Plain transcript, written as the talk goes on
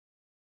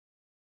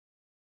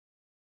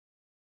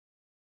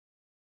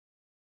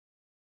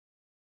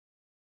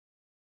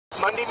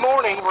Monday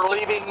morning, we're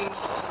leaving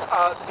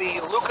the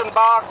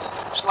Lukenbach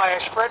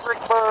 /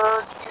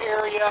 Fredericksburg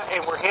area,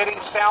 and we're heading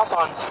south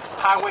on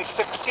Highway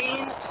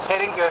 16,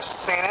 heading to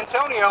San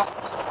Antonio.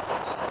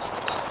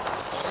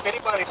 If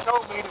anybody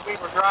told me that we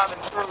were driving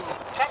through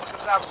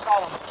Texas, I would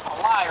call them a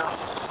liar,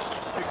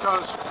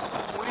 because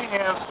we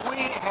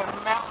have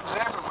mountains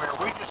everywhere.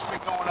 We've just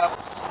been going up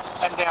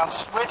and down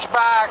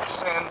switchbacks,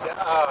 and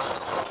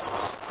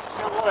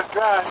we want to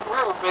drive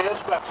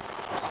riverbeds, but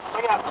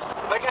they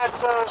got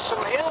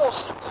some hills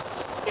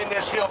in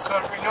this hill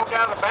country, no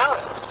doubt about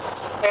it.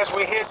 As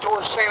we head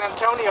towards San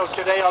Antonio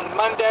today on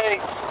Monday,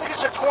 I think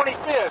it's the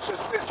 25th.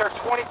 It's our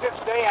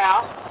 25th day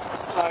out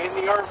in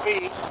the RV,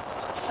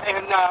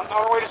 and on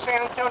our way to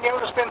San Antonio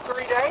to spend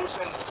 3 days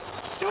and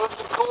doing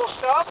some cool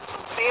stuff,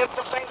 seeing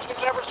some things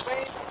we've never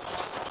seen,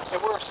 and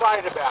we're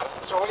excited about it.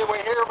 So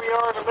anyway, here we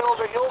are in the middle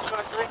of the hill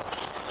country,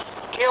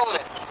 killing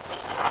it.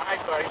 All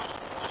right, buddy.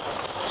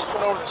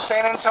 Over the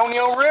San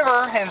Antonio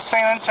River in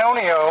San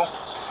Antonio,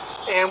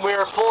 and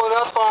we're pulling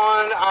up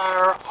on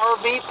our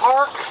RV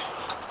park,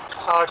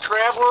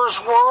 Traveler's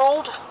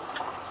World,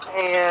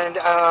 and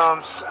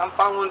I'm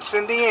following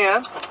Cindy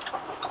in,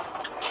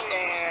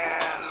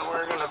 and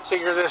we're going to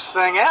figure this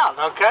thing out,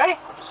 okay?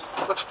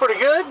 Looks pretty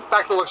good. In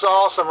fact, it looks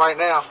awesome right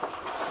now.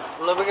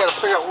 Look, we got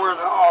to figure out where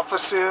the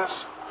office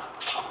is.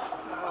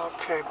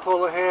 Okay,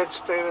 pull ahead,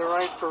 stay to the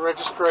right for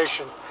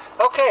registration.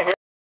 Okay, here.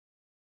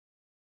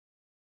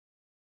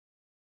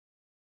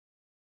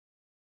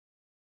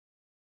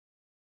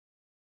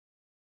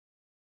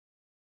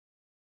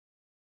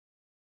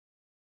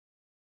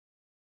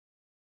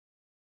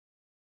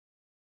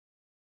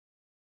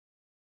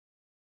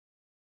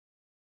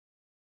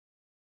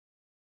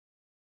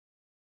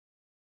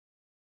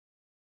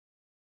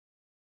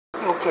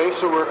 Okay,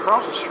 so we're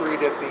across the street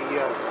at the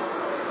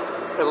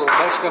a little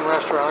Mexican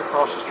restaurant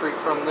across the street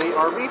from the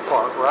RV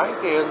park, right?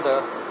 And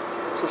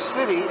so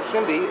Cindy,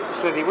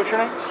 what's your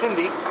name?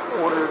 Cindy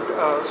ordered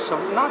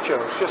some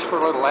nachos just for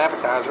a little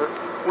appetizer.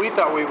 We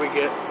thought we would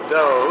get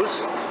those.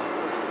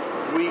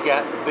 We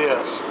got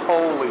this.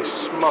 Holy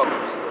smokes.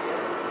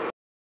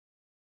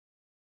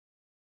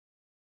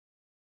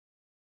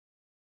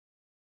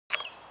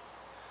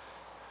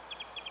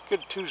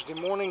 Good Tuesday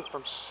morning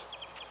from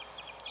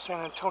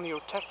San Antonio,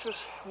 Texas.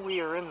 We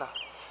are in the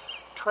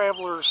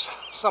Travelers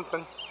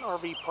something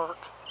RV park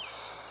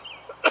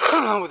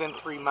within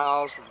 3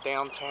 miles of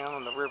downtown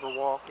on the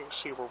Riverwalk. You can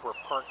see where we're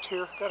parked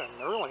here. Got a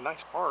really nice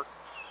park.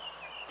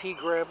 Pea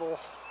gravel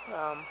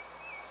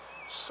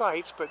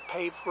sites, but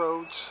paved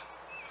roads,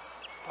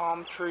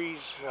 palm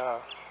trees,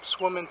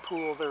 swimming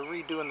pool. They're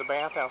redoing the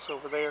bathhouse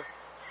over there.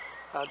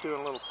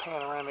 Doing a little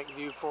panoramic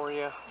view for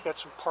you. Got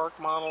some park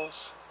models.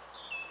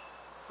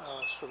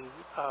 Some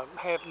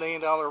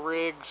 $500,000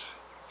 rigs,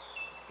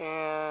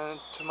 and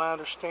to my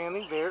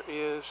understanding there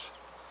is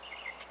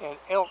an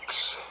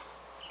Elks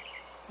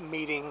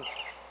meeting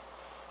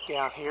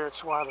down here.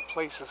 It's why the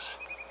place is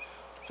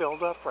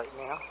filled up right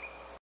now.